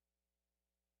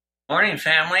Morning,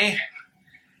 family.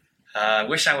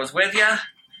 Wish I was with you.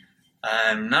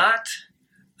 I'm not.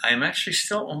 I'm actually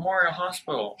still at Memorial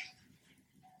Hospital.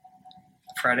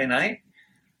 Friday night,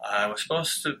 I was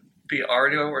supposed to be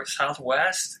already over at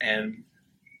Southwest, and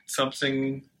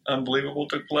something unbelievable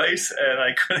took place, and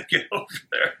I couldn't get over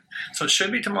there. So it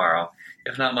should be tomorrow,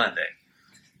 if not Monday.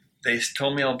 They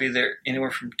told me I'll be there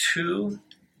anywhere from 2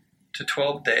 to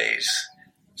 12 days.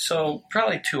 So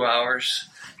probably 2 hours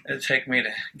it'd take me to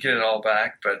get it all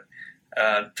back, but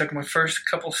took my first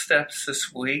couple steps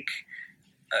this week.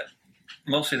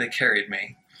 Mostly they carried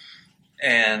me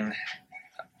and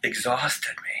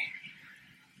exhausted me.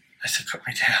 I said, put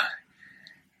me down.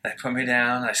 They put me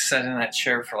down. I sat in that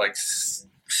chair for like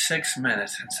 6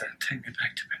 minutes and said, take me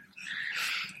back to bed.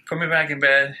 Put me back in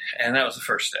bed, and that was the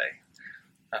first day.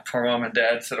 Poor mom and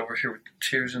dad sat over here with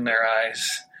tears in their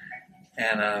eyes.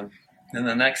 And then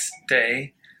the next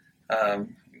day,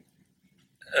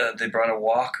 they brought a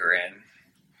walker in.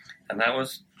 And that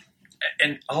was,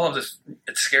 and all of this,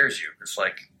 it scares you. It's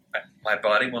like, my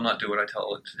body will not do what I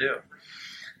tell it to do.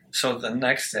 So the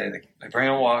next day, they bring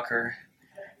a walker,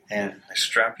 and they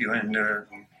strap you into it.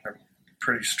 They're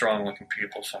pretty strong-looking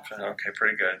people, so I'm feeling, okay,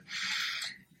 pretty good.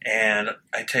 And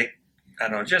I take, I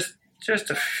don't know, just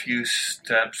a few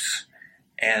steps,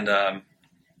 and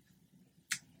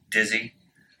dizzy,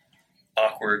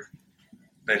 awkward.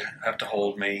 They'd have to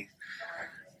hold me.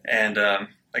 And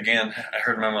again, I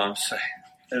heard my mom say,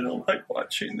 I don't like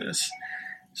watching this.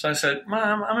 So I said,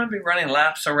 Mom, I'm going to be running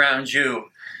laps around you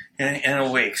in a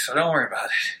week, so don't worry about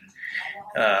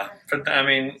it. But I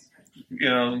mean, you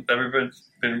know, everybody's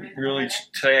been really,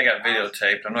 today I got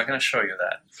videotaped. I'm not going to show you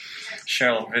that.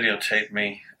 Cheryl videotaped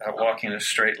me walking a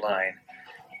straight line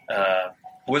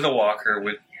with a walker,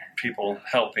 with people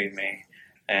helping me.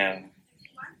 And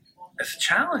it's a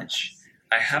challenge.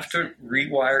 I have to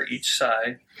rewire each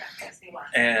side,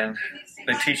 and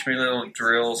they teach me little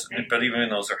drills, but even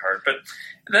those are hard.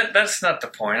 But that's not the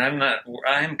point.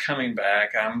 I'm coming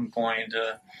back. I'm going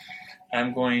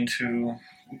to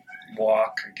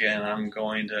walk again. I'm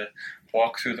going to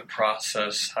walk through the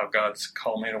process, how God's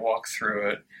called me to walk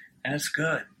through it, and it's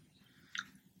good.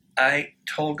 I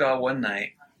told God one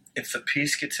night, if the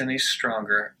peace gets any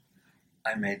stronger,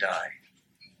 I may die.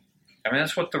 I mean,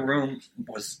 that's what the room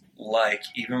was like,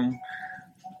 even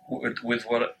with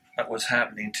what was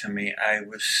happening to me. I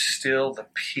was still the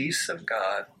peace of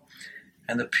God,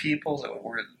 and the people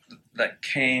that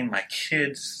came, my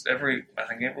kids, I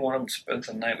think every one of them spent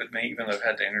the night with me, even though I've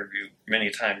had to interview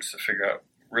many times to figure out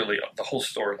really the whole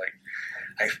story.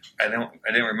 Like, I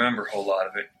didn't remember a whole lot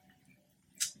of it,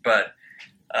 but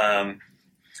and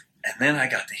then I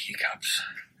got the hiccups.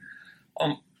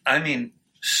 I mean,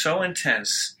 so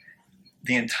intense.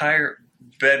 The entire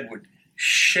bed would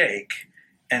shake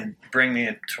and bring me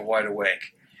into wide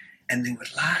awake. And they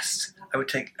would last. I'd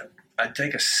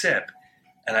take a sip,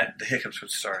 and the hiccups would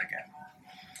start again.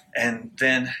 And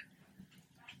then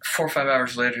 4 or 5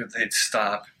 hours later, they'd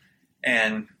stop.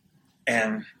 And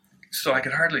so I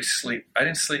could hardly sleep. I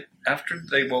didn't sleep. After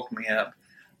they woke me up,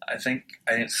 I think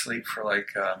I didn't sleep for like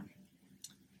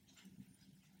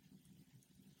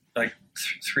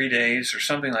 3 days or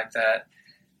something like that.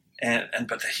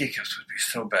 But the hiccups would be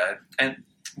so bad. And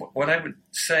what I would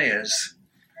say is,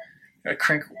 I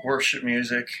crank worship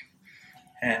music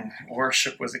and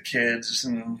worship with the kids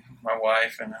and my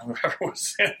wife and whoever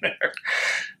was in there,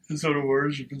 and sort of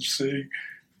worship and sing.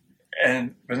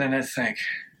 But then I think,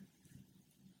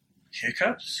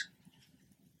 hiccups,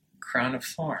 crown of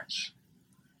thorns.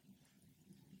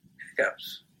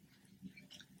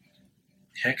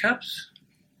 Hiccups,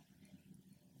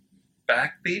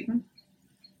 back beaten.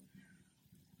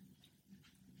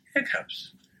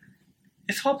 Hiccups.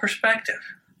 It's all perspective.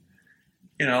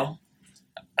 You know,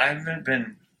 I haven't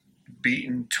been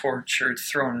beaten, tortured,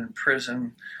 thrown in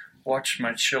prison, watched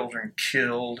my children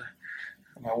killed,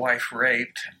 my wife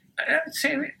raped. I haven't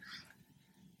seen it.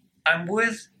 I'm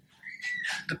with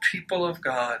the people of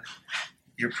God.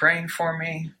 You're praying for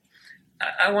me.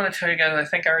 I want to tell you guys, I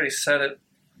think I already said it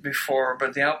before,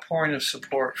 but the outpouring of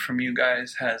support from you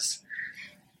guys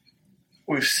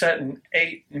we've sat in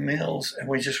 8 meals, and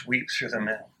we just weep through the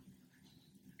meal.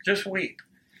 Just weep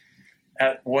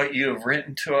at what you have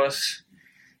written to us,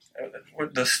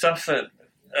 the stuff that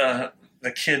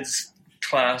the kids'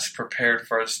 class prepared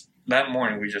for us. That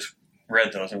morning, we just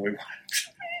read those, and we went.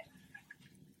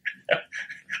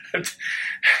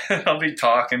 I'll be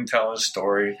talking, telling a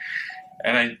story,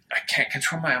 and I can't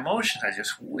control my emotions. I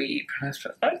just weep. And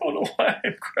I don't know why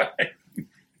I'm crying.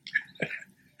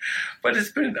 But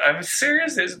I'm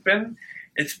serious, it's been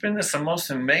this most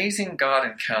amazing God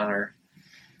encounter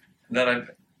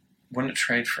that wouldn't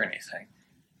trade for anything.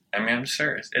 I mean, I'm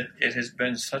serious. It has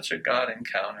been such a God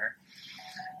encounter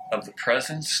of the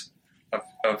presence of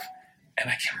and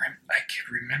I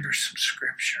could remember some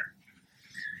scripture,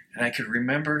 and I could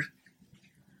remember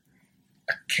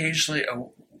occasionally a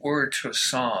word to a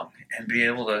song, and be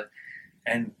able to,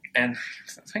 and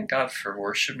thank God for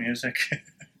worship music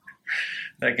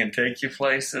that can take you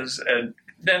places. And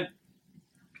then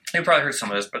you probably heard some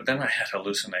of this, but then I had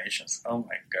hallucinations. Oh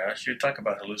my gosh, you talk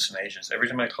about hallucinations. Every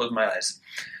time I closed my eyes,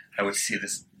 I would see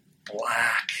this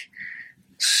black,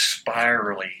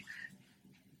 spirally,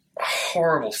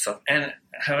 horrible stuff. And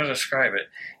how to describe it?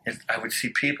 I would see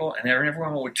people, and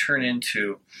everyone would turn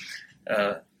into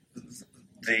the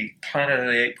Planet of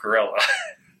the Apes gorilla.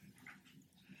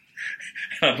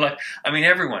 I'm like, I mean,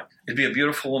 everyone. It'd be a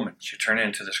beautiful woman. She'd turn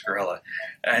into this gorilla,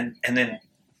 and then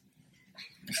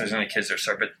if there's any kids there,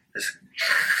 sorry, but this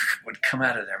would come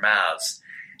out of their mouths,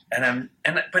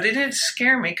 but it didn't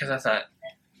scare me because I thought,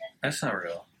 that's not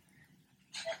real.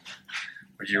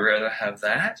 Would you rather have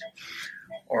that,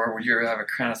 or would you rather have a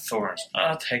crown of thorns?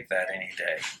 I'll take that any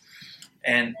day.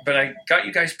 But I got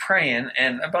you guys praying,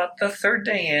 and about the third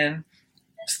day in,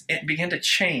 it began to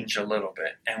change a little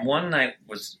bit. And one night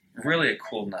was really a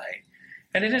cool night,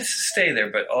 and it didn't stay there.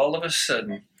 But all of a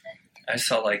sudden, I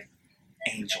saw like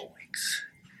angel wings,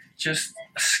 just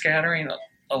scattering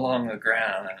along the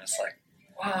ground, and it's like,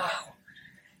 wow.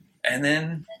 And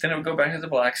then it would go back to the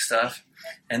black stuff,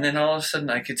 and then all of a sudden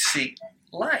I could see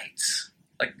lights,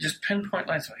 like just pinpoint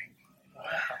lights. Like,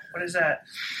 wow, what is that?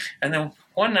 And then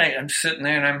one night I'm sitting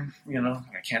there, and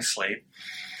I can't sleep,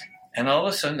 and all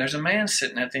of a sudden there's a man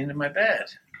sitting at the end of my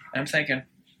bed. I'm thinking,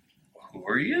 who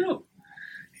are you?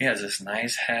 He has this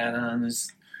nice hat on,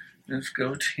 this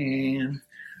goatee, and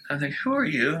I think, who are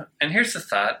you? And here's the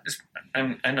thought.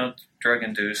 I know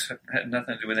drug-induced, had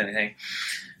nothing to do with anything,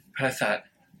 but I thought,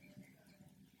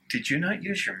 did you not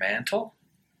use your mantle?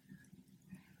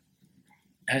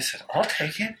 And I said, I'll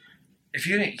take it. If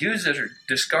you didn't use it or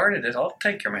discarded it, I'll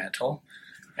take your mantle.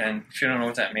 And if you don't know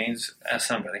what that means, ask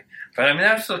somebody. But I mean,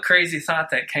 that's the crazy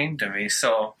thought that came to me.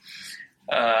 So,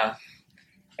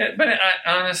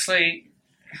 honestly,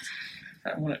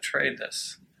 I wouldn't trade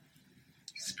this.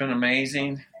 It's been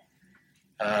amazing.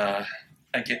 I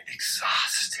get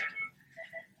exhausted,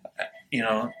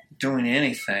 doing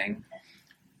anything.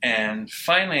 And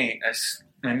finally,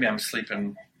 maybe I'm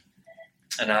sleeping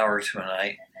an hour or two a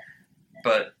night,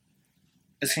 but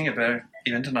it's going to get better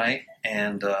even tonight.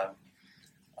 And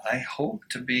I hope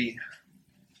to be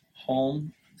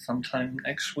home sometime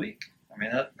next week. I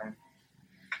mean, that's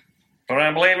what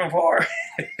I'm believing for.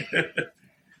 It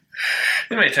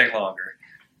may take longer,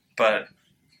 but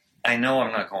I know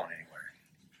I'm not going anywhere.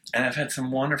 And I've had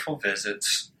some wonderful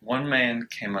visits. One man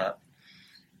came up,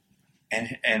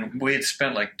 and we had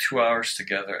spent like 2 hours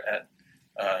together at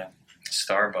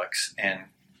Starbucks, and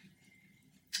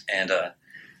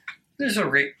there's a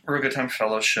real good time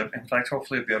fellowship. In fact,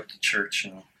 hopefully we'll be up to church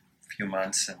in a few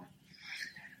months. And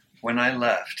when I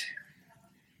left,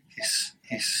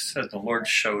 he said the Lord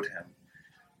showed him.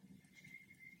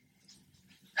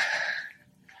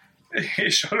 He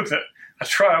showed him that a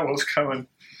trial was coming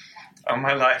on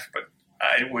my life, but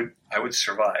I would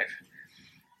survive,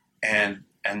 and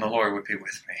the Lord would be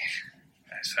with me.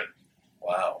 I said,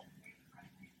 wow,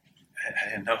 I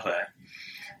didn't know that.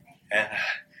 And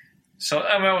so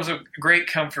it was a great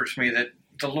comfort to me that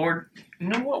the Lord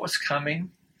knew what was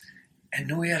coming and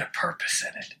knew He had a purpose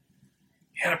in it.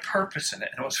 He had a purpose in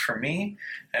it, and it was for me,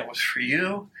 and it was for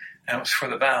you, and it was for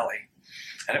the valley,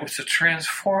 and it was to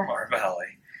transform our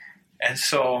valley. And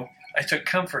so I took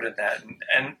comfort in that.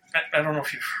 And I don't know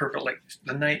if you've heard, but like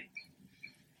the night,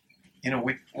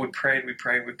 we prayed,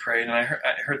 and I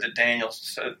heard that Daniel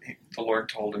said the Lord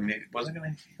told him He wasn't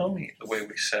going to heal me the way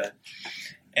we said.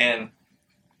 And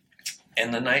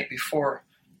the night before,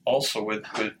 also with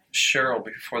Cheryl,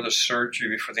 before the surgery,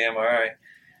 before the MRI,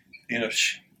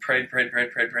 she prayed,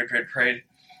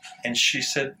 and she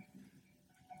said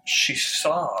she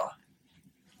saw,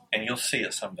 and you'll see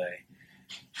it someday,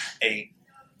 a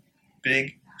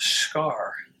big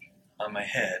scar on my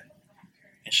head.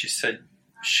 And she said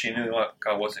she knew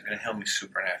God wasn't going to heal me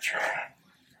supernaturally,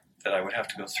 that I would have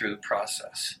to go through the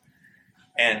process.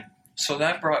 And so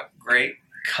that brought great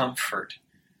comfort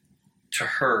to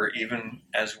her, even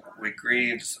as we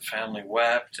grieved, as the family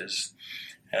wept, as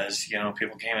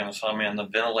people came in and saw me on the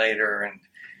ventilator,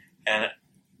 and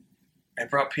it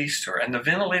brought peace to her. And the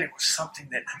ventilator was something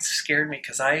that scared me,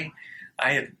 because I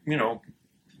had,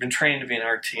 been trained to be an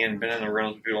RT and been in the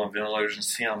rooms with people on ventilators and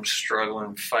see them struggling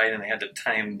and fight, and they had to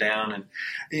tie them down, and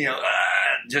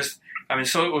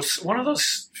so it was one of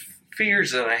those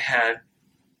fears that I had,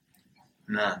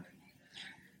 none.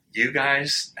 You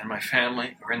guys and my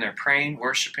family were in there praying,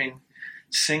 worshiping,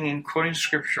 singing, quoting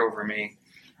scripture over me.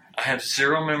 I have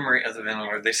zero memory of the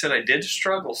ventilator. They said I did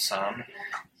struggle some,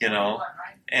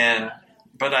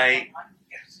 but I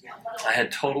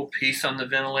had total peace on the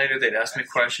ventilator. They'd ask me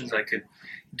questions. I could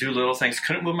do little things.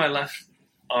 Couldn't move my left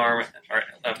arm or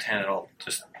left hand at all.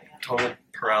 Just total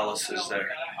paralysis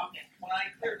there.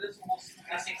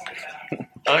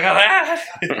 Look at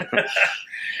that!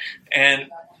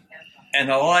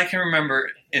 and all I can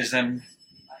remember is them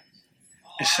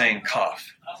saying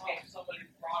cough.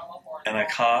 And I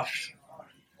coughed,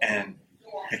 and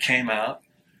it came out.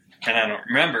 And I don't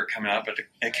remember it coming out, but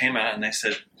it came out, and they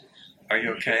said, "Are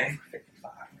you okay?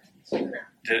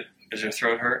 Does your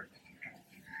throat hurt?"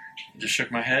 I just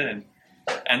shook my head,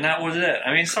 and that was it.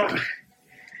 I mean, so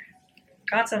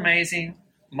God's amazing.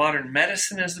 Modern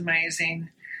medicine is amazing.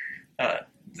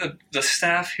 The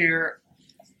staff here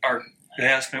they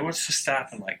asked me, "What's the staff?"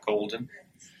 I'm like, golden.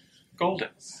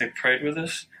 They've prayed with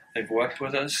us. They've wept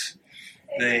with us.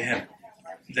 They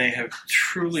have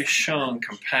truly shown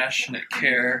compassionate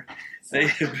care. They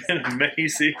have been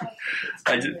amazing.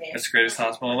 It's the greatest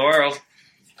hospital in the world.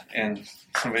 And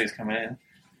somebody's coming in.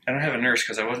 I don't have a nurse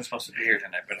because I wasn't supposed to be here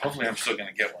tonight, but hopefully I'm still going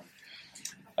to get one.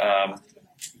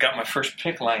 Got my first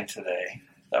PICC line today.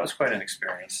 That was quite an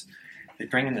experience. They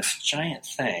bring in this giant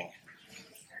thing,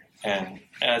 and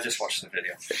I just watched the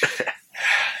video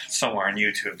somewhere on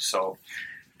YouTube.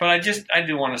 But I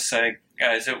do want to say,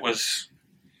 guys,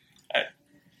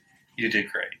 you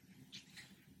did great.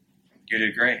 You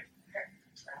did great.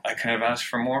 I could have asked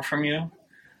for more from you.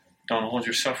 Don't hold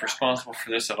yourself responsible for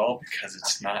this at all because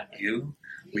it's not you.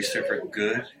 We serve a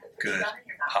good, good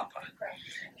Papa.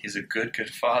 He's a good, good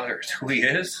Father. It's who he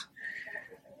is.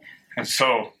 And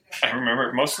so I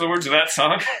remember most of the words of that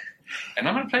song. And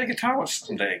I'm going to play the guitar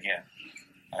someday again.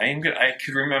 I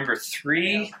could remember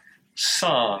 3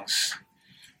 songs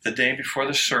the day before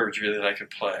the surgery that I could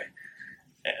play.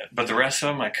 But the rest of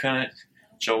them I couldn't.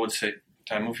 Joe would say,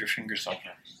 "Did I move your fingers on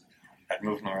them?" I'd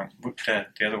move them around,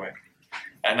 the other way.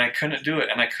 And I couldn't do it.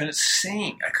 And I couldn't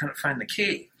sing. I couldn't find the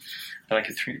key. But I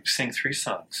could sing 3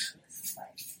 songs.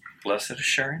 Blessed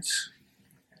Assurance,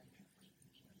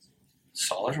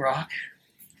 Solid Rock,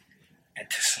 and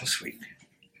 'Tis So Sweet.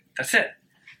 That's it.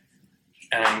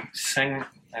 And I sang,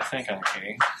 I think on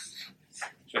key.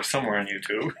 So somewhere on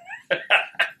YouTube.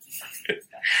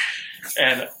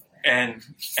 And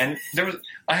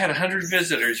I had 100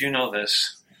 visitors, you know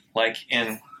this, like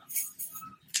in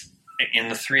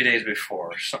the 3 days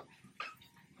before. So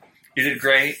you did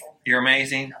great. You're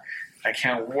amazing. I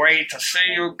can't wait to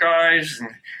see you guys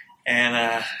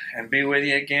and be with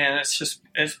you again.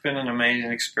 It's been an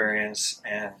amazing experience,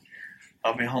 and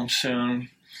I'll be home soon.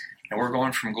 And we're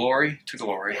going from glory to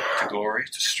glory to glory,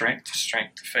 to strength to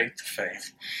strength, to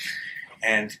faith.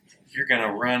 And you're going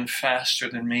to run faster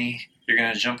than me. You're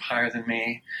going to jump higher than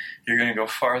me. You're going to go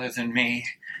farther than me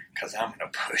because I'm going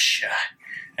to push you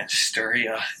and stir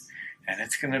you. And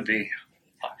it's going to be...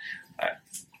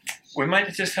 we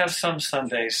might just have some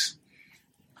Sundays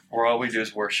where all we do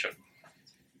is worship.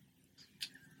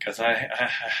 Because I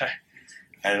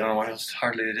don't know what else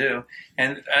hardly to do.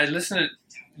 And I listened to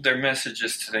their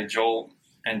messages today, Joel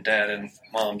and Dad and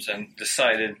Moms, and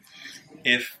decided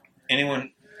if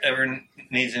anyone ever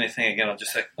needs anything again, I'll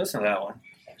just say, listen to that one.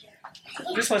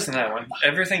 Just listen to that one.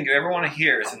 Everything you ever want to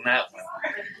hear is in that one.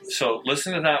 So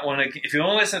listen to that one. If you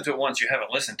only listen to it once, you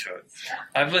haven't listened to it.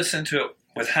 I've listened to it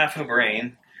with half a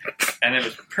brain, and it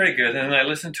was pretty good. And then I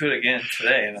listened to it again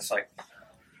today, and it's like,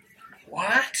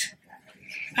 what?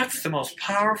 That's the most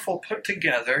powerful,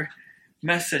 put-together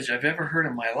message I've ever heard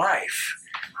in my life.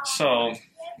 So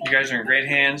you guys are in great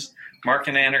hands. Mark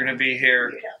and Ann are going to be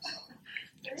here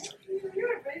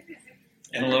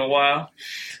in a little while.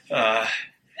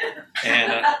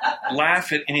 And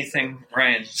laugh at anything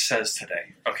Ryan says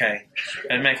today, okay?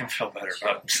 And make him feel better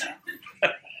about himself.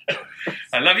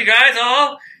 I love you guys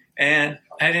all. And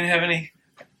I didn't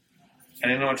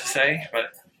know what to say,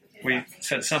 but we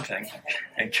said something.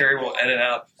 And Carrie will edit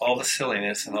out all the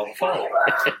silliness and all the fun.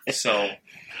 So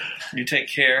you take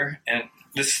care. And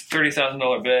this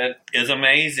 $30,000 bed is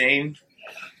amazing.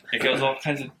 It goes all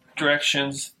kinds of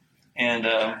directions. And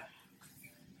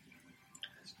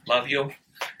love you.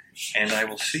 And I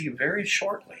will see you very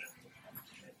shortly.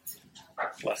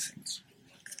 Blessings.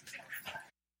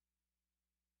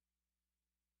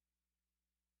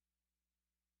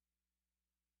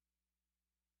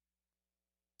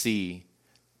 See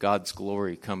God's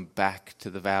glory come back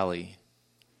to the valley,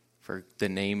 for the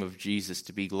name of Jesus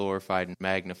to be glorified and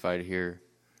magnified here.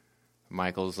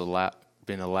 Michael's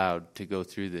been allowed to go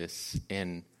through this,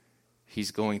 and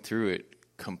he's going through it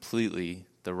completely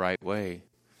the right way.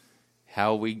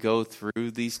 How we go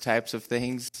through these types of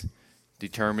things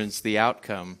determines the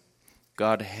outcome.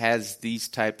 God has these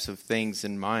types of things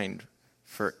in mind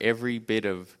for every bit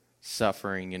of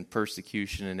suffering and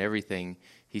persecution and everything.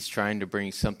 He's trying to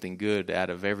bring something good out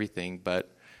of everything,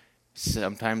 but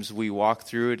sometimes we walk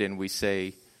through it and we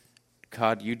say,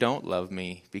 God, you don't love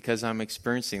me because I'm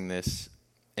experiencing this.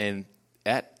 And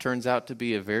that turns out to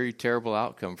be a very terrible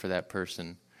outcome for that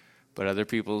person. But other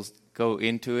people go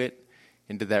into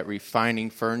that refining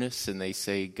furnace, and they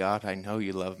say, God, I know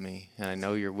you love me, and I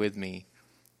know you're with me.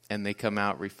 And they come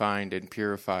out refined and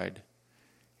purified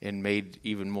and made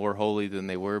even more holy than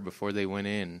they were before they went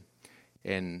in.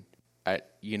 And,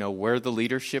 where the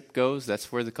leadership goes,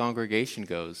 that's where the congregation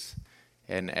goes.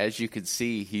 And as you can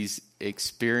see, he's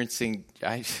experiencing,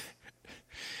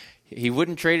 he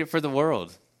wouldn't trade it for the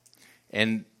world.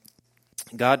 And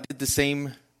God did the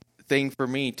same thing for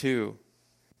me too.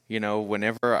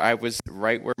 Whenever I was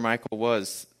right where Michael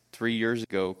was 3 years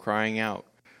ago, crying out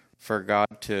for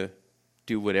God to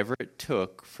do whatever it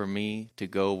took for me to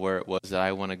go where it was that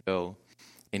I want to go,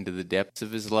 into the depths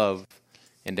of his love,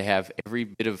 and to have every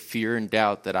bit of fear and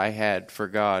doubt that I had for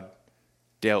God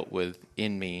dealt with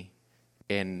in me.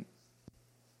 And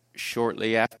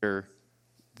shortly after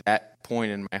that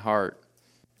point in my heart,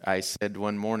 I said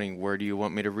one morning, where do you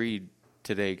want me to read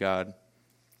today, God?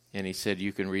 And he said,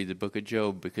 you can read the book of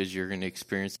Job because you're going to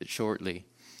experience it shortly.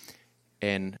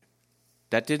 And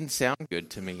that didn't sound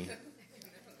good to me.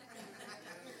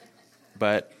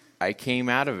 But I came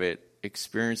out of it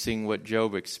experiencing what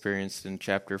Job experienced in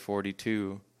chapter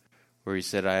 42, where he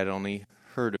said, I had only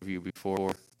heard of you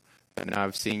before, but now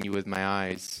I've seen you with my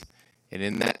eyes. And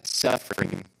in that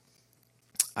suffering,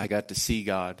 I got to see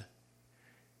God.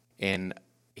 And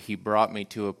he brought me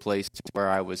to a place where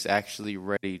I was actually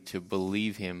ready to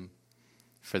believe him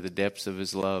for the depths of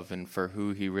his love and for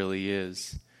who he really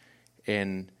is.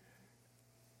 And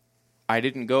I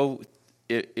didn't go,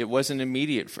 it wasn't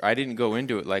immediate. I didn't go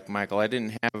into it like Michael. I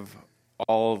didn't have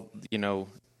all,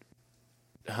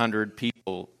 100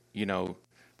 people,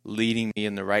 leading me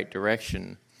in the right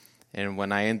direction. And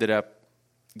when I ended up,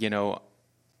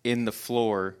 in the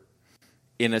floor,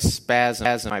 in a spasm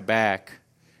in my back,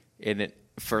 and it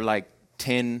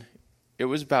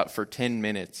was about for 10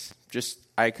 minutes. Just,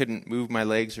 I couldn't move my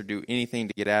legs or do anything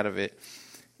to get out of it.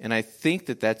 And I think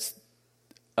that's,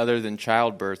 other than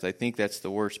childbirth, I think that's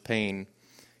the worst pain,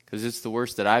 because it's the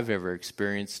worst that I've ever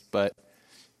experienced. But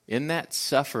in that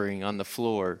suffering on the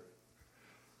floor,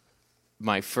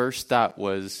 my first thought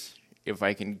was, if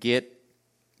I can get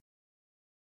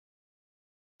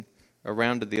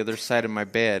around to the other side of my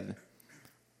bed,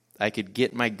 I could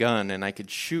get my gun and I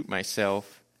could shoot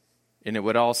myself and it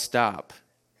would all stop.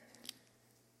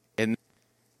 And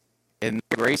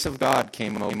the grace of God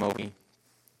came over me.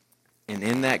 And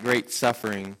in that great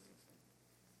suffering,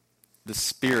 the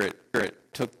Spirit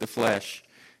took the flesh,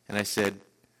 and I said,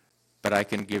 but I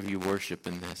can give you worship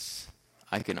in this.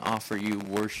 I can offer you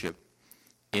worship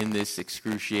in this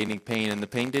excruciating pain. And the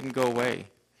pain didn't go away.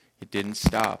 It didn't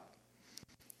stop.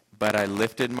 But I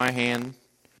lifted my hand,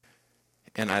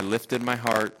 and I lifted my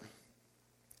heart,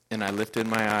 and I lifted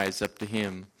my eyes up to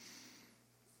him.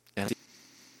 And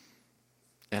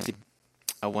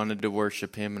I wanted to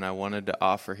worship him, and I wanted to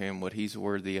offer him what he's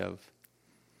worthy of.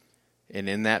 And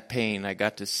in that pain, I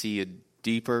got to see a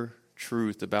deeper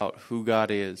truth about who God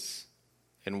is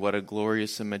and what a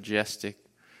glorious and majestic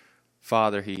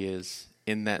Father he is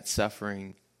in that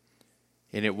suffering.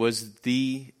 And it was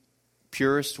the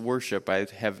purest worship I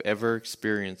have ever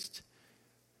experienced,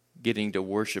 getting to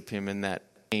worship him in that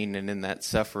pain and in that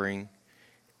suffering.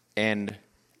 And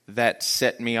that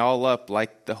set me all up,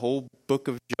 like the whole book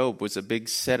of Job was a big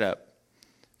setup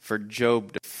for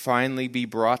Job to finally be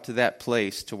brought to that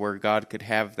place to where God could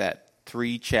have that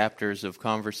 3 chapters of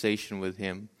conversation with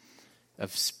him,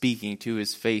 of speaking to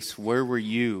his face. Where were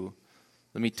you?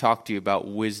 Let me talk to you about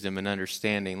wisdom and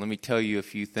understanding. Let me tell you a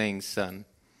few things, son.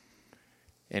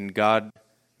 And God,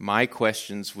 my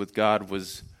questions with God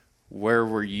was, where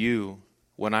were you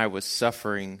when I was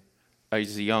suffering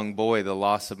as a young boy the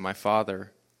loss of my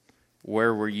father?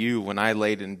 Where were you when I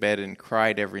laid in bed and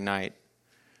cried every night,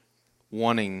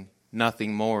 wanting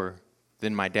nothing more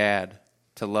than my dad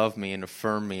to love me and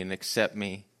affirm me and accept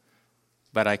me?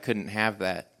 But I couldn't have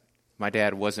that. My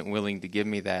dad wasn't willing to give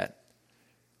me that.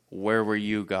 Where were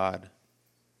you, God?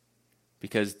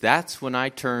 Because that's when I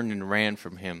turned and ran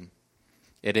from him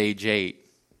at age 8.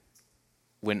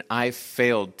 When I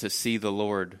failed to see the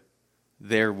Lord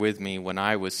there with me when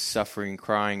I was suffering,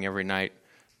 crying every night,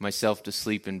 myself to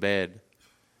sleep in bed.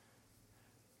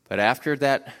 But after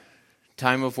that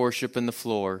time of worship in the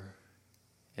floor,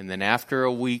 and then after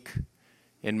a week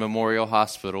in Memorial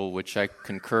Hospital, which I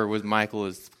concur with Michael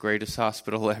is the greatest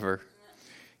hospital ever,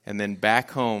 and then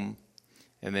back home,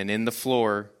 and then in the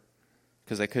floor,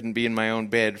 because I couldn't be in my own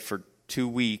bed for 2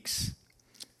 weeks,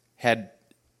 had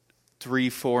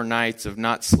 3-4 nights of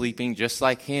not sleeping, just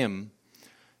like him.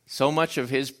 So much of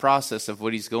his process of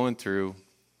what he's going through,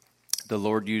 the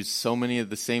Lord used so many of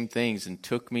the same things and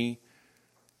took me.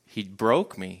 He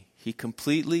broke me. He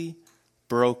completely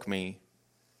broke me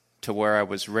to where I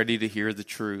was ready to hear the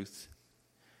truth.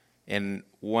 And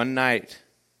one night,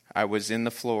 I was in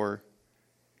the floor,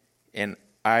 and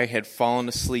I had fallen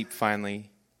asleep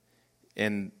finally,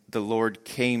 and the Lord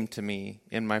came to me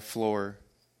in my floor,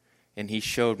 and he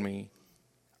showed me,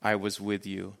 I was with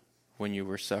you when you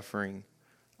were suffering.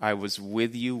 I was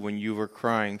with you when you were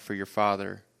crying for your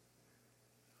father.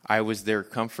 I was there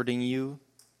comforting you,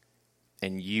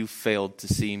 and you failed to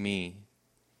see me.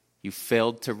 You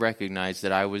failed to recognize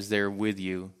that I was there with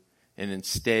you, and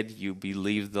instead you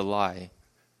believed the lie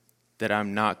that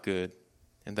I'm not good,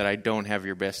 and that I don't have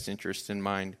your best interest in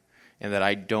mind, and that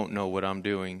I don't know what I'm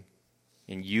doing.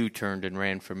 And you turned and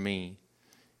ran from me.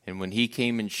 And when he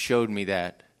came and showed me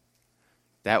that,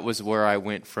 that was where I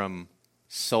went from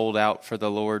sold out for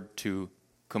the Lord to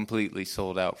completely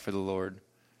sold out for the Lord.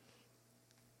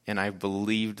 And I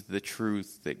believed the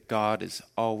truth that God is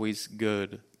always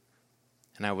good.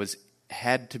 And I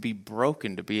had to be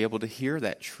broken to be able to hear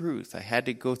that truth. I had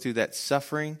to go through that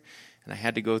suffering, and I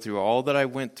had to go through all that I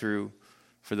went through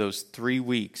for those 3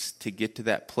 weeks to get to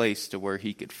that place to where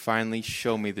he could finally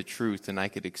show me the truth and I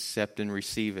could accept and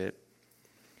receive it.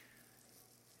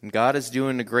 And God is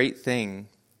doing a great thing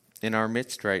in our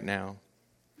midst right now.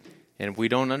 And we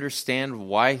don't understand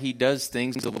why he does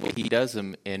things the way he does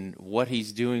them and what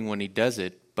he's doing when he does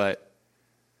it, but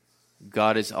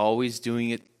God is always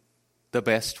doing it the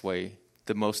best way,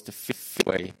 the most efficient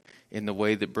way, in the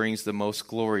way that brings the most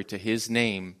glory to his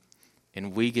name,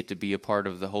 and we get to be a part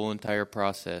of the whole entire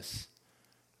process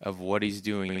of what he's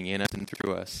doing in us and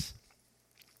through us.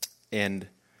 And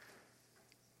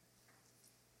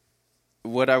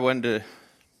what I wanted to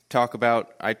talk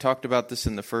about, I talked about this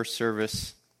in the first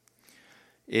service,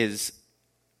 is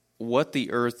what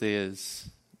the earth is.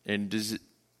 And do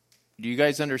you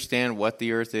guys understand what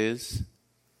the earth is?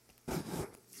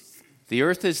 The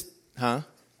earth is,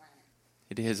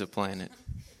 It is a planet.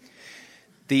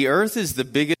 The earth is the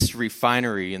biggest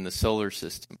refinery in the solar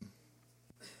system.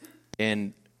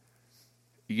 And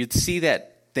you'd see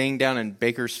that thing down in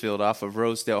Bakersfield off of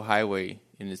Rosedale Highway,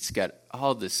 and it's got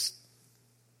all this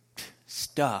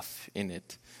stuff in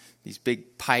it. These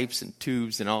big pipes and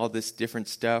tubes and all this different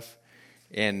stuff.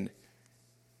 And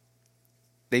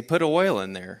they put oil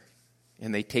in there,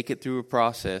 and they take it through a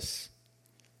process,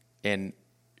 and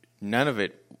none of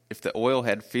it, if the oil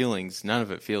had feelings, none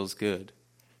of it feels good.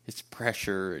 It's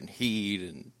pressure and heat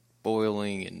and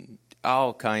boiling and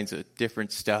all kinds of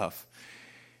different stuff.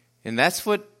 And that's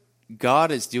what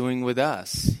God is doing with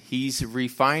us. He's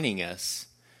refining us.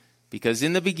 Because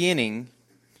in the beginning,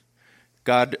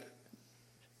 God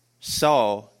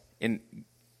saw, and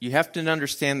you have to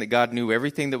understand that God knew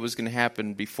everything that was going to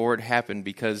happen before it happened,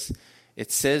 because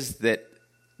it says that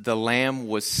the Lamb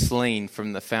was slain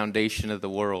from the foundation of the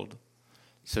world.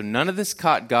 So none of this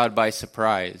caught God by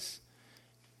surprise.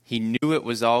 He knew it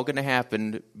was all going to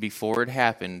happen before it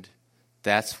happened.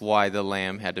 That's why the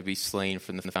Lamb had to be slain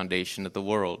from the foundation of the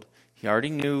world. He already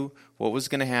knew what was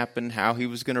going to happen, how he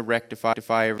was going to rectify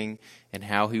everything, and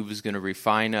how he was going to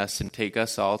refine us and take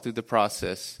us all through the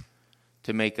process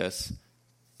to make us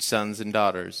sons and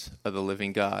daughters of the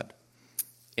living God.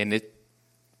 And it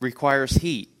requires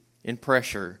heat and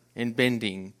pressure and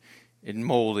bending and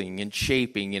molding and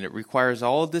shaping, and it requires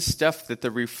all of this stuff that the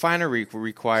refinery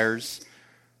requires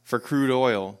for crude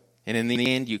oil. And in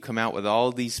the end, you come out with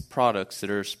all these products that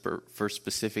are for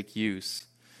specific use.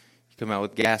 You come out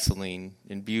with gasoline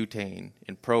and butane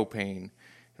and propane,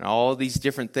 and all these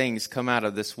different things come out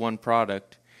of this one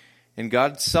product. And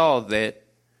God saw that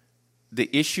the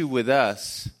issue with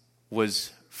us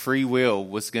was free will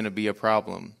was going to be a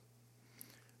problem.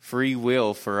 Free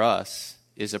will for us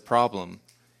is a problem.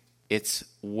 It's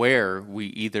where we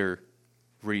either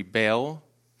rebel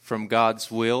from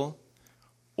God's will,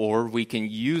 or we can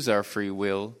use our free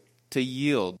will to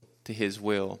yield to his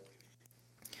will.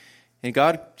 And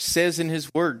God says in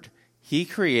his word, he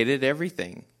created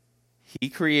everything. He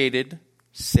created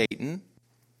Satan.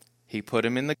 He put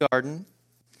him in the garden.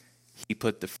 He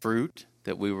put the fruit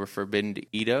that we were forbidden to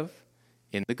eat of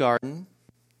in the garden.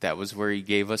 That was where he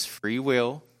gave us free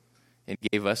will and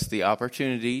gave us the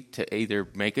opportunity to either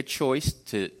make a choice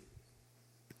to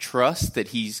trust that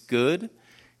he's good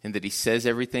and that he says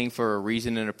everything for a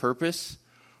reason and a purpose,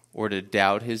 or to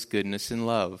doubt his goodness and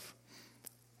love?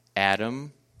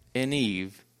 Adam and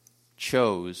Eve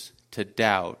chose to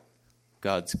doubt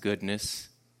God's goodness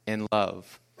and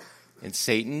love. And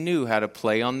Satan knew how to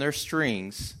play on their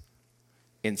strings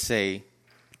and say,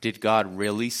 did God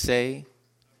really say?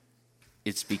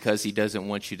 It's because he doesn't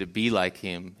want you to be like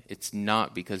him. It's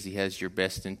not because he has your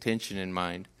best intention in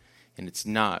mind. And it's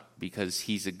not because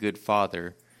he's a good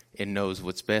father and knows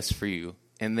what's best for you.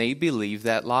 And they believe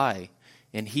that lie.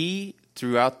 And he,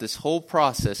 throughout this whole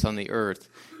process on the earth,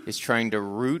 is trying to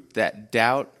root that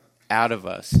doubt out of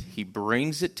us. He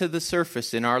brings it to the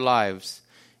surface in our lives,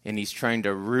 and he's trying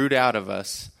to root out of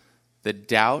us the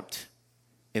doubt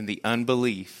and the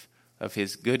unbelief of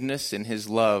his goodness and his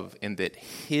love, and that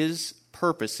his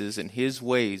purposes and his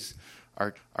ways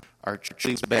are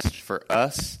truly best for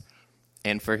us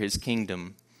and for his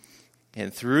kingdom.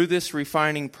 And through this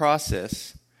refining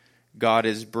process, God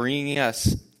is bringing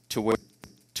us to where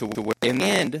in the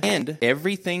end,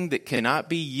 everything that cannot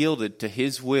be yielded to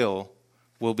his will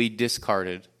be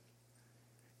discarded.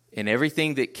 And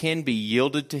everything that can be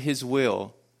yielded to his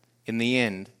will, in the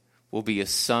end, will be a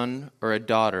son or a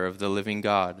daughter of the living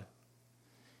God.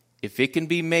 If it can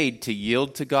be made to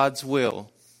yield to God's will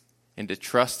and to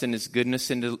trust in his goodness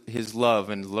and his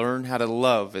love and learn how to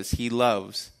love as he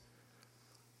loves,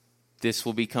 this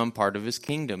will become part of his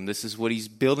kingdom. This is what he's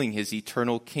building his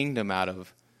eternal kingdom out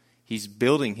of. He's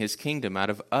building his kingdom out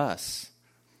of us.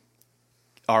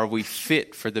 Are we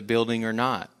fit for the building or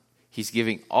not? He's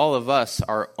giving all of us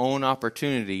our own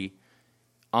opportunity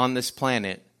on this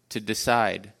planet to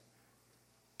decide,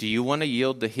 do you want to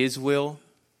yield to his will,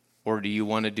 or do you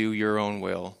want to do your own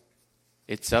will?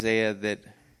 It's Isaiah that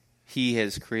he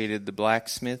has created the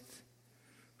blacksmith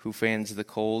who fans the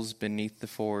coals beneath the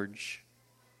forge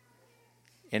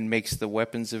and makes the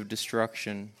weapons of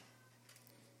destruction.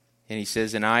 And he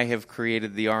says, and I have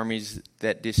created the armies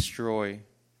that destroy.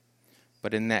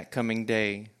 But in that coming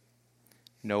day,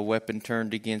 no weapon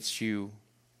turned against you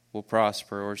will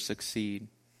prosper or succeed.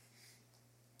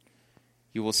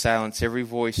 You will silence every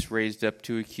voice raised up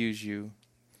to accuse you.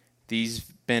 These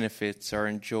benefits are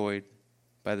enjoyed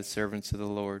by the servants of the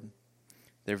Lord.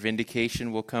 Their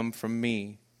vindication will come from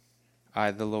me.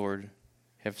 I, the Lord,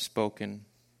 have spoken.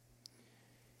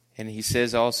 And he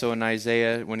says also in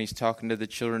Isaiah, when he's talking to the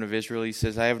children of Israel, he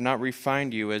says, I have not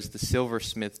refined you as the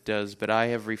silversmith does, but I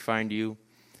have refined you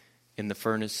in the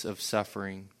furnace of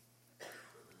suffering.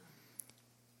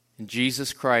 And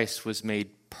Jesus Christ was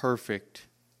made perfect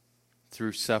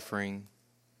through suffering.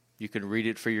 You can read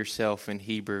it for yourself in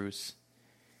Hebrews.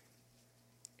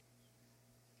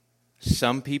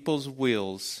 Some people's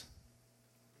wills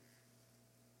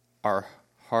are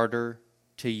harder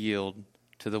to yield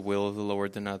to the will of the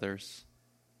Lord than others.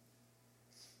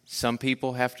 Some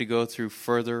people have to go through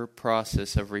further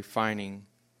process of refining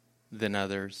than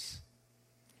others.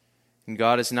 And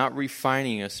God is not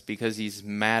refining us because he's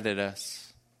mad at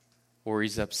us or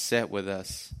he's upset with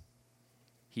us.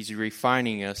 He's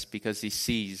refining us because he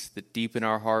sees that deep in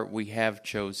our heart we have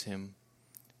chose him.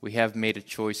 We have made a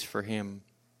choice for him.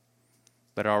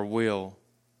 But our will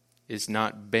is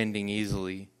not bending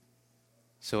easily,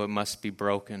 so it must be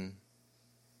broken.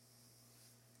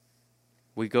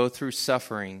 We go through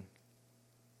suffering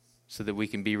so that we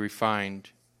can be refined.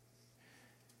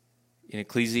 In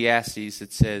Ecclesiastes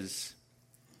it says,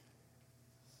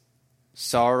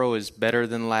 sorrow is better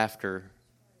than laughter,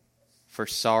 for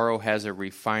sorrow has a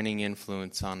refining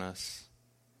influence on us.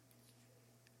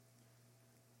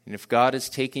 And if God is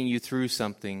taking you through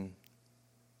something,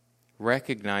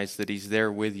 recognize that he's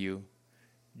there with you.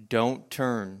 Don't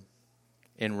turn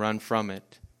and run from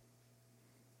it,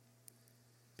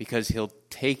 because he'll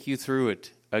take you through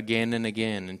it again and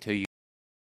again until you.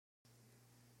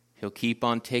 He'll keep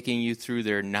on taking you through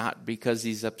there, not because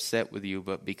he's upset with you,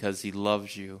 but because he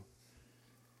loves you.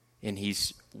 And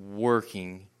he's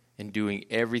working and doing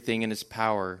everything in his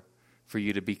power for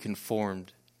you to be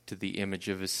conformed to the image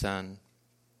of his Son.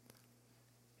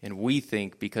 And we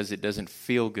think because it doesn't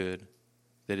feel good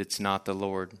that it's not the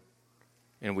Lord,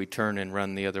 and we turn and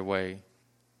run the other way.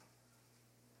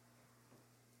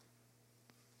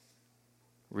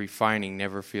 Refining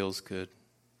never feels good.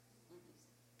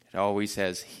 It always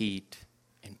has heat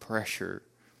and pressure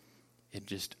and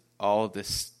just all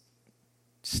this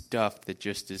stuff that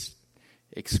just is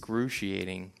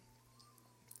excruciating.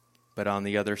 But on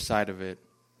the other side of it,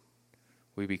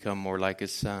 we become more like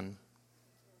his Son.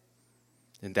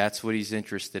 And that's what he's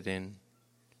interested in,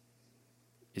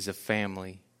 is a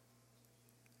family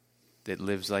that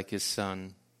lives like his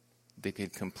Son, that can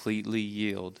completely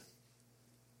yield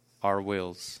our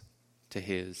wills to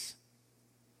his.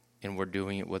 And we're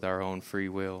doing it with our own free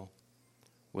will.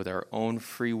 With our own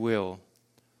free will,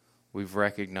 we've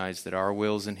recognized that our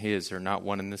wills and his are not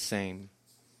one and the same.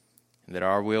 And that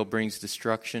our will brings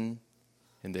destruction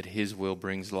and that his will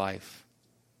brings life.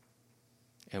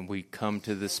 And we come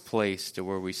to this place to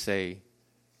where we say,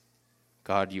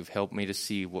 God, you've helped me to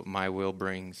see what my will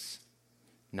brings.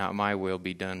 Not my will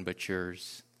be done, but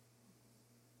yours.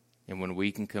 And when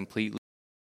we can completely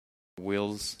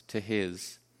wills to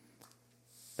his,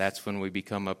 that's when we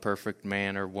become a perfect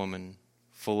man or woman,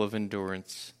 full of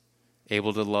endurance,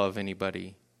 able to love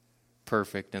anybody,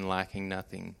 perfect and lacking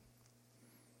nothing.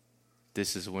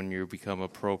 This is when you become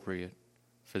appropriate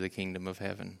for the kingdom of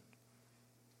heaven.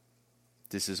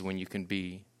 This is when you can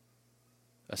be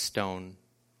a stone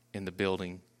in the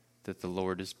building that the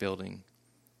Lord is building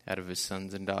out of his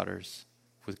sons and daughters,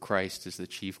 with Christ as the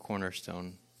chief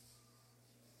cornerstone.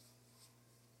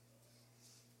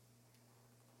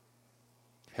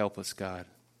 Help us, God.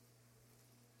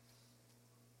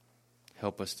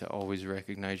 Help us to always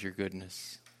recognize your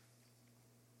goodness,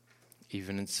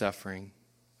 even in suffering.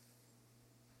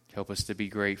 Help us to be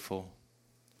grateful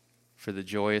for the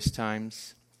joyous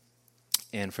times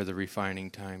and for the refining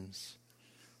times.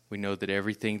 We know that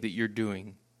everything that you're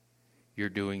doing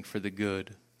for the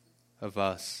good of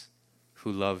us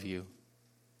who love you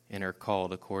and are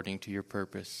called according to your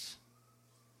purpose.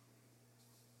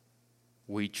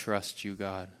 We trust you,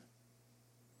 God.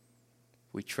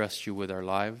 We trust you with our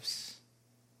lives,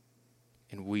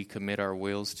 and we commit our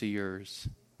wills to yours.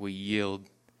 We yield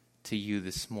to you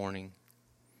this morning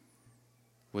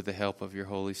with the help of your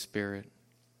Holy Spirit.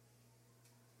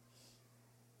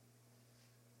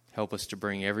 Help us to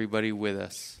bring everybody with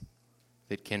us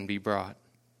that can be brought.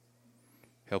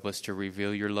 Help us to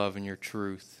reveal your love and your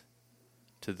truth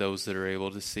to those that are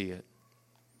able to see it.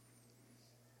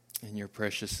 In your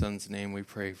precious Son's name we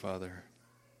pray, Father.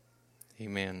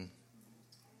 Amen.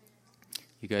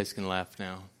 You guys can laugh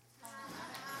now.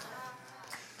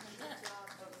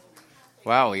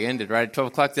 Wow, we ended right at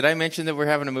 12 o'clock. Did I mention that we're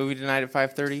having a movie tonight at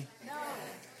 5:30? No.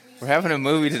 We're having a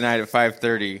movie tonight at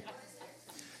 5:30.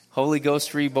 Holy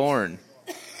Ghost Reborn.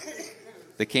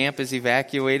 The camp is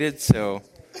evacuated, so...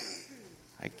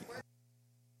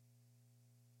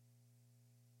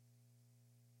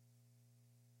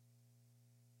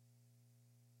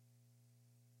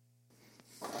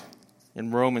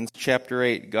 In Romans chapter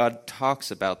 8, God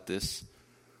talks about this,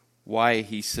 why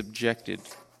he subjected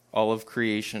all of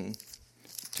creation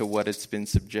to what it's been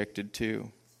subjected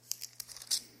to.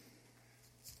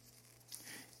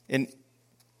 And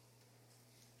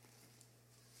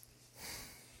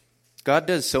God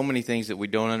does so many things that we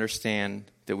don't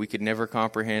understand, that we could never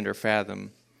comprehend or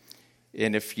fathom.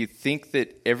 And if you think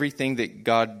that everything that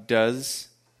God does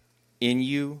in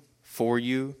you, for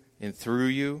you, and through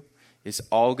you is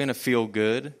all going to feel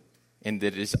good, and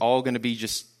that it's all going to be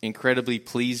just incredibly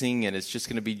pleasing, and it's just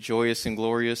going to be joyous and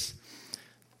glorious,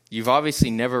 you've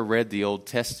obviously never read the Old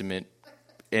Testament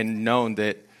and known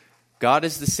that God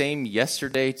is the same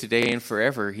yesterday, today, and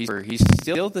forever. He's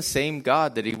still the same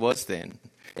God that he was then.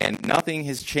 And nothing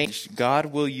has changed. God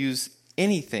will use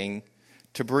anything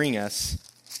to bring us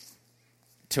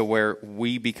to where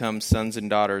we become sons and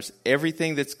daughters.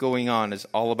 Everything that's going on is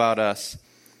all about us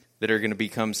that are going to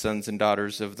become sons and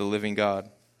daughters of the living God.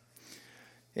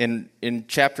 In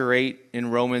chapter 8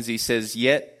 in Romans, he says,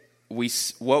 "Yet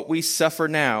what we suffer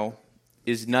now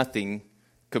is nothing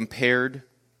compared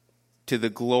to the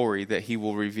glory that he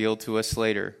will reveal to us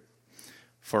later.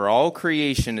 For all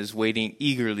creation is waiting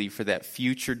eagerly for that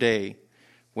future day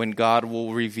when God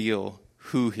will reveal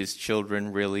who his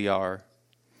children really are.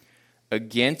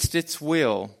 Against its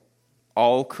will,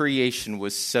 all creation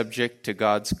was subject to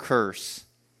God's curse,"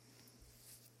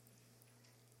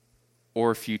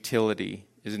 or futility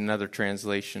is another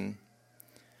translation.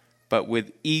 "But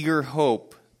with eager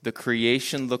hope, the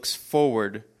creation looks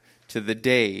forward to the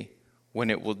day when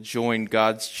it will join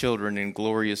God's children in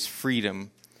glorious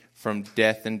freedom from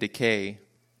death and decay."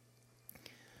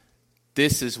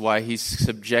 This is why he's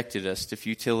subjected us to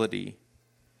futility,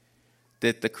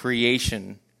 that the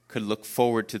creation could look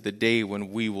forward to the day when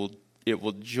it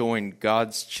will join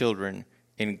God's children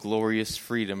in glorious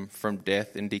freedom from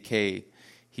death and decay.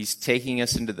 He's taking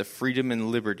us into the freedom and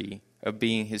liberty of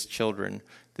being his children.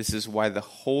 This is why the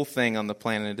whole thing on the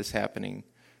planet is happening,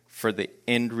 for the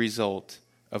end result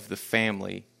of the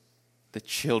family, the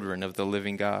children of the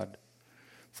living God.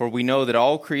 For we know that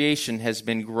all creation has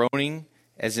been groaning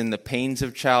as in the pains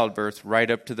of childbirth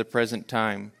right up to the present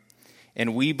time.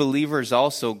 And we believers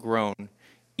also groan,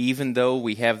 even though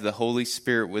we have the Holy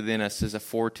Spirit within us as a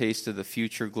foretaste of the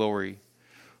future glory.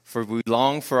 For we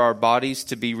long for our bodies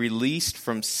to be released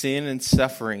from sin and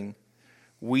suffering.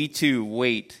 We too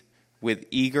wait with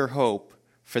eager hope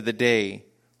for the day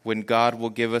when God will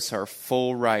give us our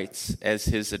full rights as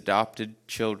his adopted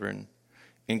children,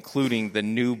 including the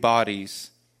new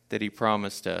bodies that he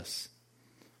promised us.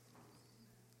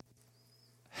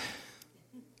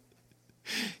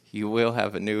 You will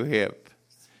have a new hip.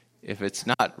 If it's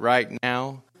not right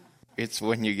now, it's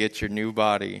when you get your new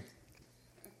body.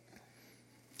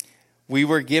 We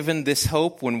were given this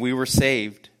hope when we were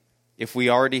saved. If we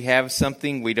already have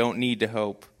something, we don't need to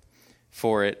hope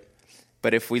for it.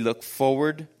 But if we look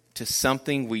forward to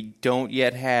something we don't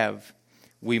yet have,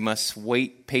 we must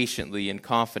wait patiently and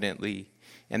confidently.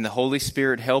 And the Holy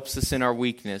Spirit helps us in our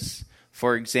weakness.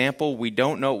 For example, we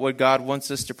don't know what God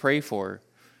wants us to pray for,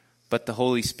 but the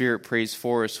Holy Spirit prays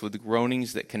for us with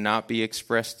groanings that cannot be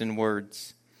expressed in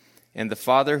words. And the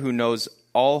Father who knows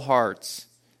all hearts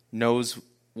knows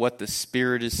what the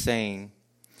Spirit is saying.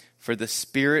 For the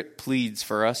Spirit pleads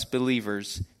for us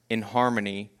believers in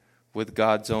harmony with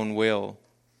God's own will.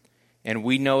 And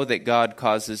we know that God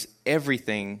causes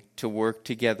everything to work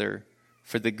together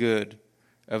for the good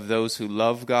of those who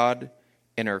love God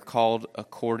and are called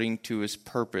according to his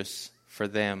purpose for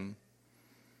them.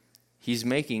 He's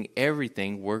making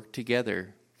everything work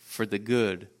together for the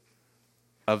good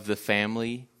of the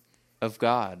family of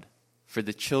God, for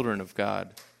the children of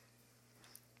God.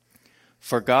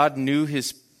 For God knew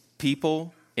his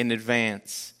people in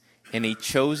advance, and he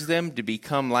chose them to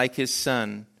become like his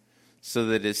Son, so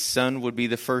that his Son would be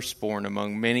the firstborn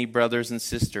among many brothers and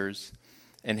sisters.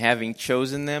 And having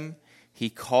chosen them,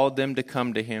 he called them to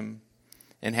come to him.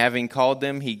 And having called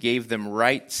them, he gave them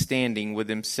right standing with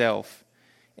himself.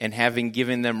 And having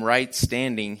given them right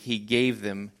standing, he gave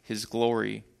them his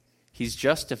glory. He's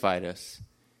justified us.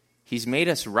 He's made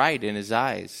us right in his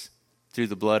eyes through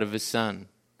the blood of his Son.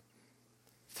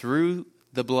 Through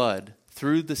the blood,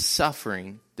 through the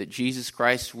suffering that Jesus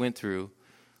Christ went through,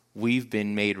 we've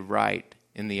been made right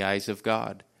in the eyes of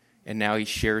God. And now he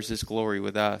shares his glory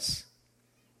with us.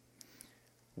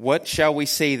 What shall we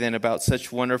say then about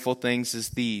such wonderful things as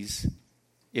these?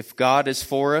 If God is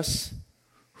for us,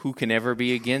 who can ever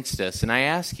be against us? And I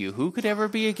ask you, who could ever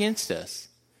be against us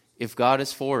if God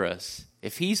is for us?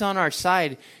 If he's on our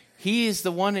side, he is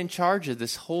the one in charge of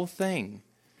this whole thing.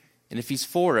 And if he's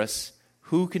for us,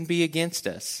 who can be against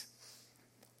us?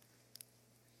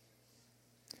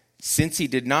 Since he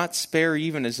did not spare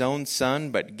even his own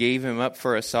Son, but gave him up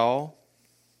for us all,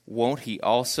 won't he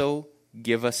also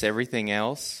give us everything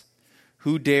else?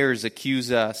 Who dares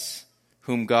accuse us,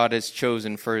 whom God has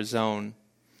chosen for his own?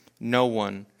 No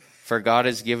one, for God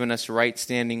has given us right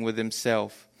standing with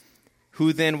himself.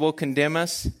 Who then will condemn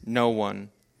us? No one.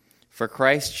 For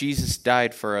Christ Jesus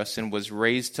died for us and was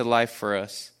raised to life for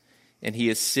us, and he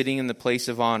is sitting in the place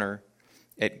of honor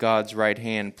at God's right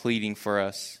hand, pleading for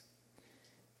us.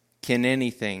 Can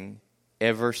anything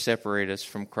ever separate us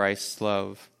from Christ's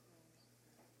love?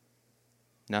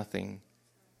 Nothing.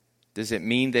 Does it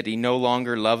mean that he no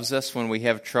longer loves us when we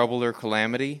have trouble or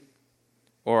calamity,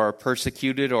 or are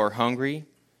persecuted or hungry,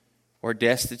 or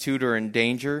destitute or in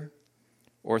danger,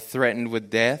 or threatened with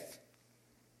death,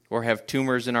 or have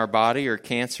tumors in our body, or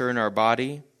cancer in our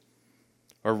body,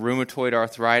 or rheumatoid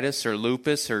arthritis, or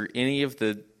lupus, or any of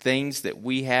the things that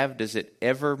we have? Does it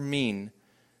ever mean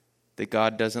that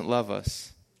God doesn't love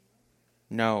us?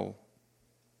 No.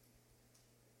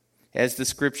 As the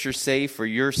scriptures say, for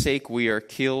your sake we are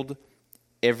killed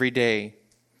every day.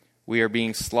 We are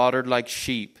being slaughtered like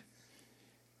sheep.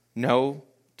 No,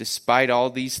 despite all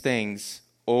these things,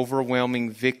 overwhelming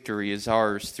victory is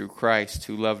ours through Christ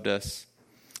who loved us.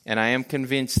 And I am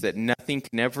convinced that nothing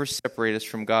can ever separate us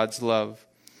from God's love.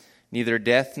 Neither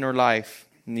death nor life,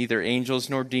 neither angels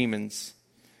nor demons,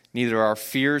 neither our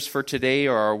fears for today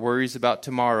or our worries about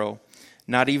tomorrow,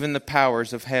 not even the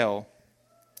powers of hell,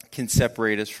 can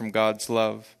separate us from God's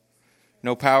love.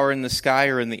 No power in the sky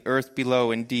or in the earth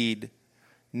below, indeed,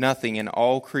 nothing in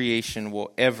all creation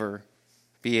will ever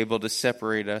be able to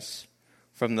separate us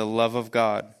from the love of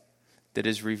God that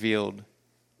is revealed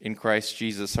in Christ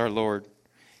Jesus our Lord.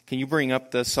 Can you bring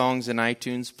up the songs in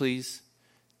iTunes, please?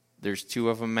 There's 2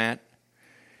 of them, Matt.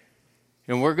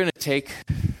 And we're going to take,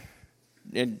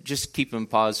 and just keep them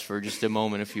paused for just a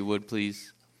moment, if you would,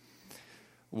 please.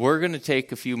 We're going to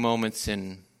take a few moments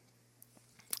and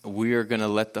we are going to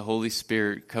let the Holy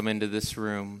Spirit come into this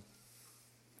room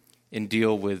and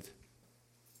deal with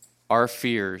our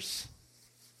fears,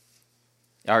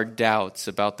 our doubts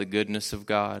about the goodness of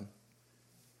God,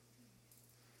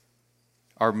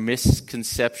 our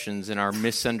misconceptions and our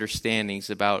misunderstandings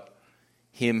about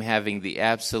Him having the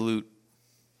absolute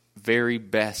very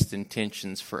best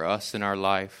intentions for us in our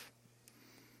life.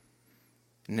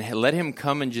 And let him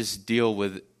come and just deal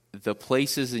with the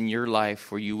places in your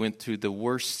life where you went through the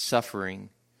worst suffering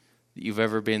that you've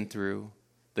ever been through,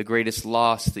 the greatest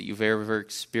loss that you've ever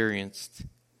experienced.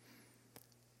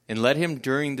 And let him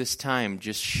during this time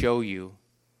just show you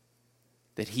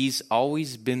that he's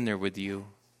always been there with you,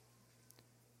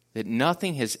 that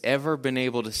nothing has ever been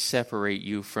able to separate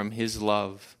you from his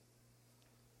love.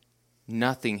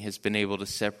 Nothing has been able to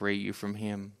separate you from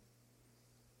him.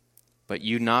 But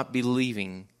you not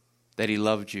believing that he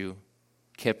loved you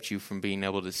kept you from being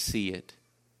able to see it.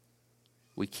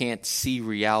 We can't see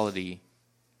reality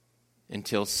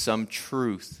until some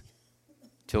truth,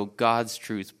 till God's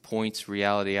truth points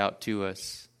reality out to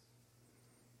us.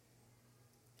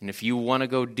 And if you want to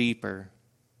go deeper,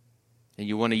 and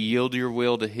you want to yield your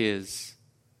will to his,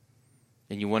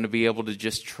 and you want to be able to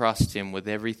just trust him with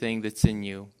everything that's in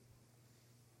you,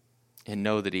 and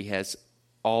know that he has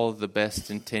all of the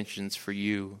best intentions for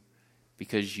you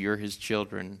because you're his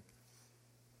children,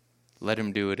 let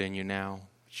him do it in you now.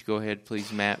 Would you go ahead,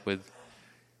 please, Matt, with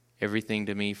Everything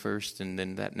to Me first, and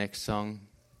then that next song.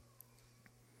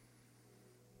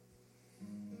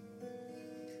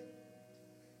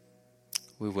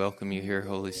 We welcome you here,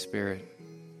 Holy Spirit.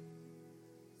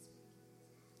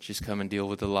 Just come and deal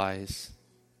with the lies.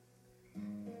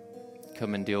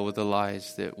 Come and deal with the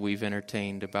lies that we've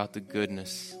entertained about the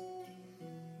goodness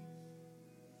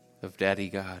of Daddy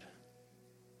God.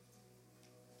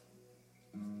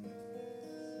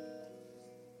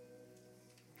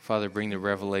 Father, bring the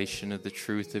revelation of the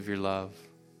truth of your love.